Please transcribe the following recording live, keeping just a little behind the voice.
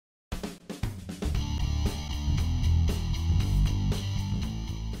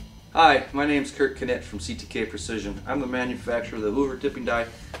Hi, my name is Kurt Kinnett from CTK Precision. I'm the manufacturer of the Hoover tipping die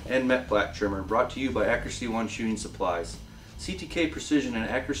and Met Black trimmer, brought to you by Accuracy One Shooting Supplies. CTK Precision and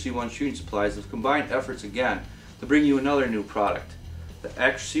Accuracy One Shooting Supplies have combined efforts again to bring you another new product, the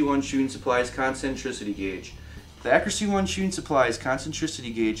Accuracy One Shooting Supplies Concentricity Gauge. The Accuracy One Shooting Supplies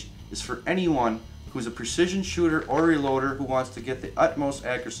Concentricity Gauge is for anyone who's a precision shooter or reloader who wants to get the utmost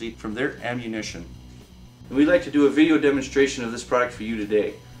accuracy from their ammunition. And we'd like to do a video demonstration of this product for you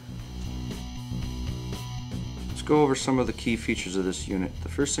today. Let's go over some of the key features of this unit. The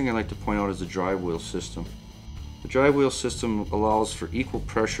first thing I'd like to point out is the drive wheel system. The drive wheel system allows for equal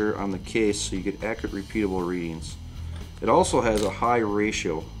pressure on the case so you get accurate repeatable readings. It also has a high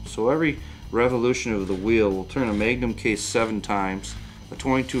ratio, so every revolution of the wheel will turn a Magnum case 7 times, a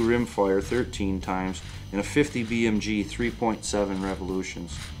 22 rimfire 13 times, and a 50 BMG 3.7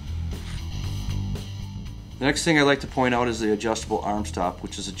 revolutions. The next thing I'd like to point out is the adjustable arm stop,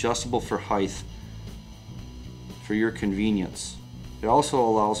 which is adjustable for height for your convenience. It also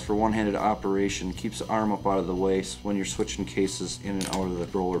allows for one-handed operation, keeps the arm up out of the way when you're switching cases in and out of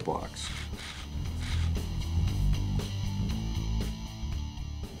the roller blocks.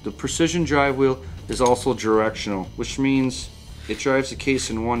 The precision drive wheel is also directional, which means it drives the case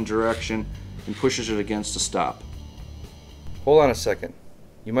in one direction and pushes it against a stop. Hold on a second.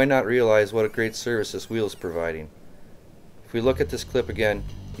 You might not realize what a great service this wheel is providing. If we look at this clip again,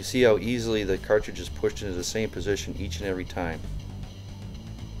 you see how easily the cartridge is pushed into the same position each and every time.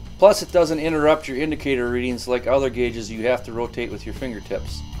 Plus, it doesn't interrupt your indicator readings like other gauges you have to rotate with your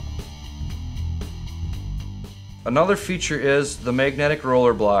fingertips. Another feature is the magnetic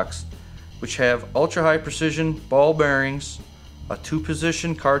roller blocks, which have ultra high precision ball bearings, a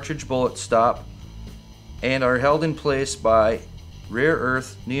 2-position cartridge bullet stop, and are held in place by rare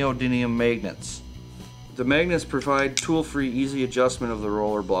earth neodymium magnets. The magnets provide tool-free, easy adjustment of the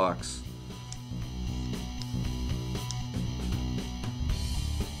roller blocks.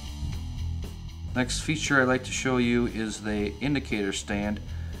 Next feature I'd like to show you is the indicator stand,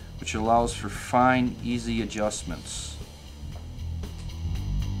 which allows for fine, easy adjustments.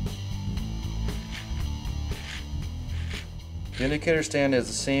 The indicator stand has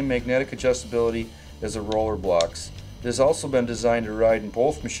the same magnetic adjustability as the roller blocks. It has also been designed to ride in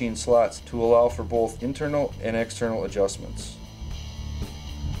both machine slots to allow for both internal and external adjustments.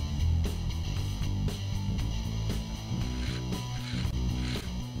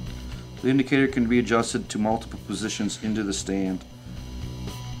 The indicator can be adjusted to multiple positions into the stand.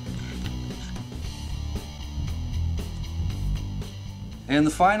 And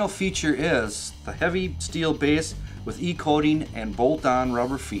the final feature is the heavy steel base with E-coating and bolt-on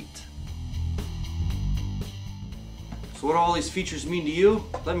rubber feet. So what do all these features mean to you?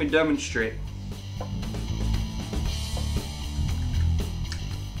 Let me demonstrate.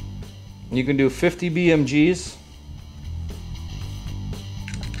 You can do 50 BMGs,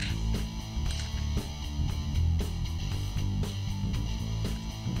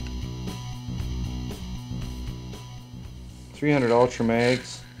 .300 Ultra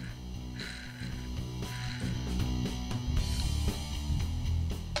Mags,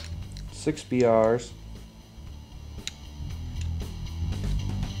 six BRs,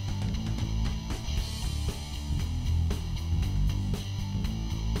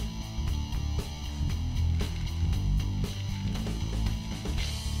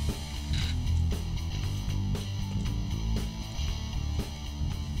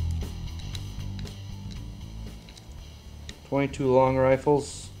 .22 long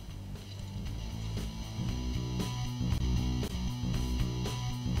rifles,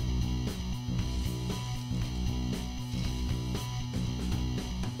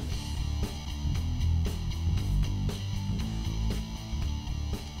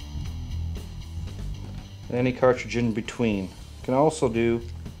 and any cartridge in between. You can also do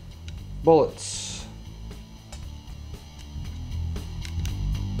bullets.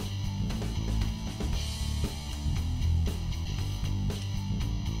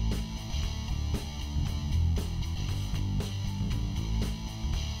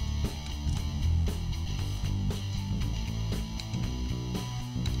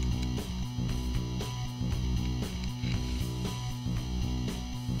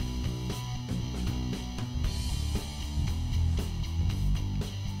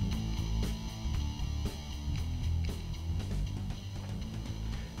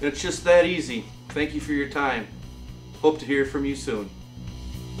 It's just that easy. Thank you for your time. Hope to hear from you soon.